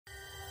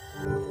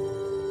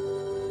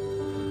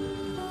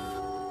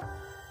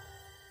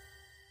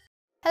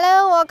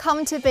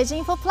Welcome to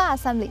Beijing for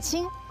Plus, I'm Li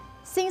Qing.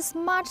 Since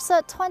March 3,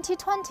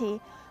 2020,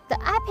 the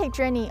epic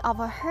journey of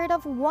a herd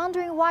of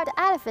wandering wild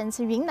elephants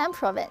in Yunnan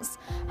province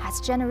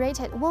has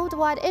generated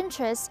worldwide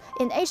interest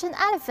in Asian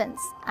elephants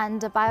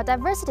and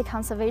biodiversity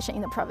conservation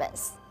in the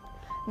province.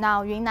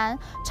 Now Yunnan,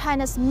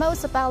 China's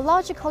most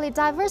biologically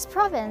diverse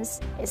province,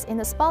 is in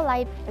the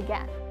spotlight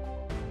again.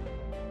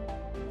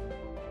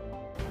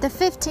 The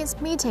 15th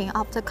meeting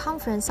of the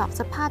Conference of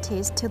the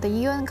Parties to the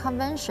UN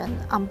Convention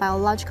on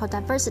Biological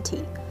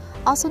Diversity,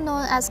 also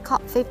known as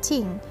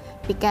COP15,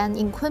 began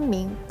in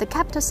Kunming, the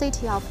capital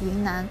city of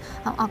Yunnan,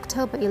 on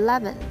October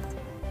 11th.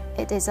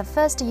 It is the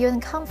first UN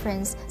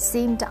conference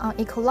themed on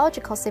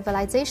ecological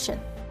civilization.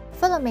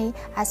 Follow me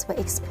as we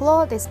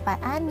explore this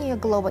biennial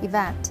global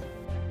event.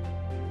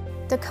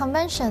 The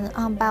Convention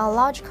on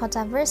Biological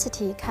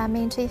Diversity came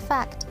into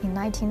effect in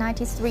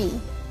 1993.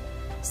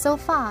 So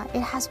far,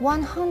 it has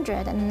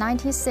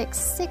 196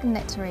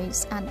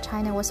 signatories, and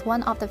China was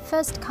one of the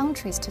first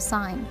countries to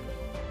sign.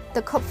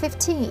 The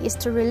COP15 is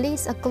to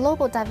release a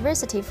global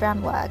diversity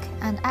framework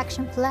and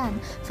action plan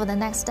for the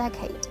next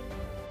decade.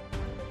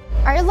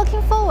 Are you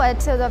looking forward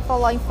to the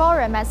following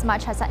forum as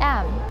much as I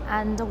am?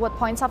 And what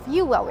points of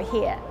view will we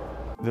hear?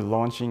 The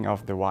launching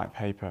of the white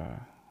paper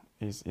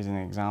is an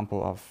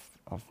example of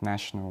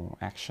national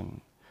action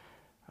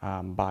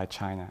by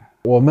China.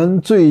 我们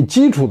最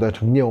基础的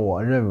成就，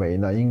我认为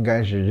呢，应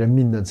该是人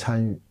民的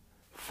参与，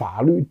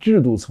法律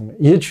制度层面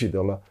也取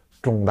得了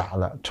重大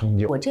的成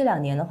就。我这2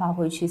年的话，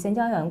会去三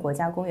江源国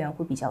家公园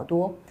会比较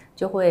多，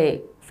就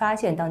会发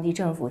现当地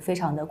政府非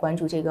常的关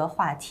注这个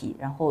话题，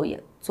然后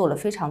也做了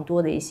非常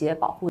多的一些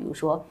保护，比如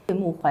说对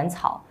木还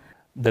草。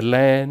The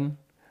land,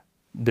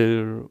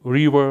 the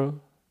river,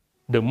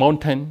 the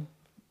mountain,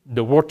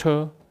 the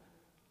water,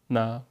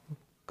 now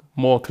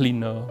more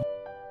cleaner.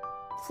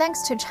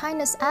 Thanks to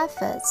China's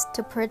efforts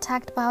to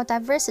protect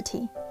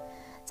biodiversity,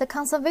 the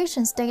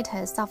conservation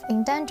status of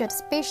endangered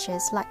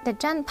species like the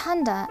giant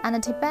panda and the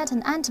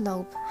Tibetan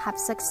antelope have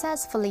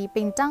successfully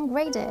been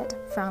downgraded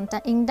from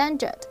the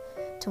endangered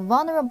to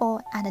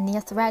vulnerable and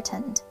near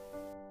threatened.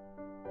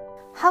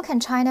 How can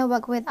China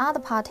work with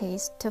other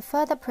parties to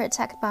further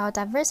protect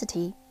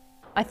biodiversity?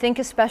 I think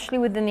especially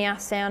within the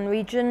ASEAN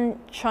region,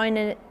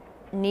 China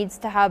needs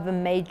to have a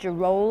major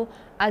role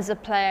as a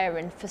player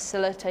in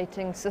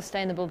facilitating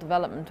sustainable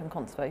development and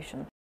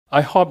conservation.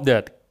 I hope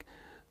that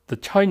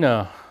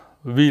China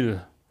will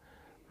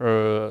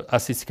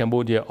assist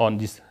Cambodia on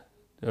this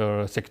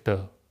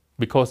sector,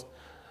 because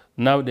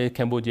nowadays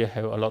Cambodia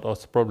have a lot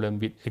of problems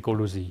with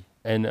ecology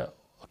and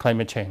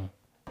climate change.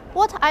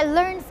 What I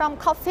learned from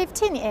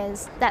COP15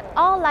 is that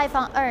all life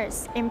on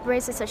Earth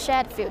embraces a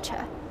shared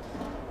future.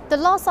 The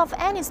loss of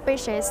any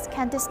species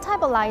can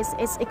destabilize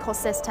its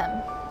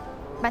ecosystem.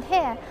 But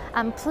here,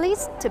 I'm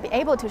pleased to be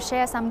able to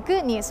share some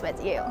good news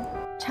with you.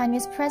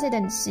 Chinese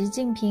President Xi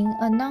Jinping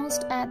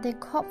announced at the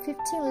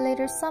COP15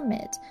 Leader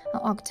Summit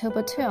on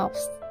October 12th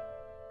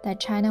that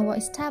China will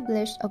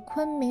establish a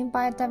Kunming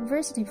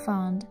Biodiversity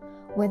Fund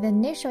with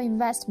initial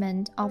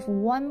investment of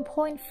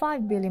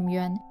 1.5 billion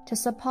yuan to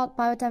support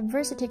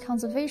biodiversity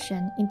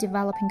conservation in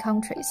developing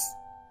countries.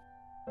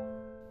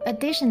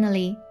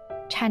 Additionally,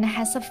 China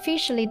has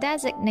officially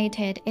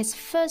designated its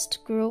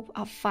first group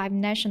of 5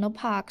 national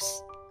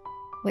parks,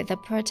 with a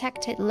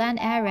protected land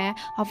area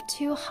of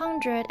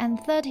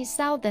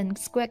 230,000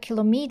 square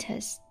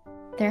kilometers.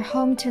 They're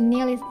home to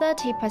nearly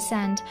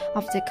 30%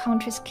 of the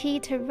country's key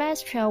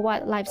terrestrial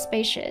wildlife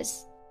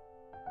species.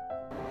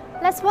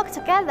 Let's work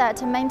together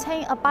to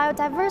maintain a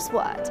biodiverse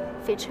world,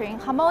 featuring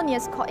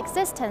harmonious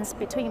coexistence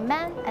between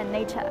man and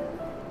nature.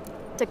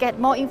 To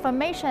get more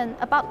information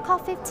about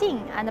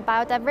COP15 and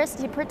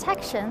biodiversity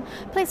protection,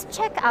 please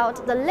check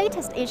out the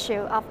latest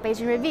issue of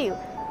Beijing Review,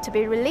 to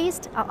be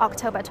released on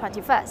October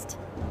 21st.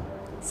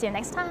 See you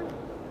next time.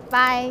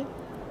 Bye.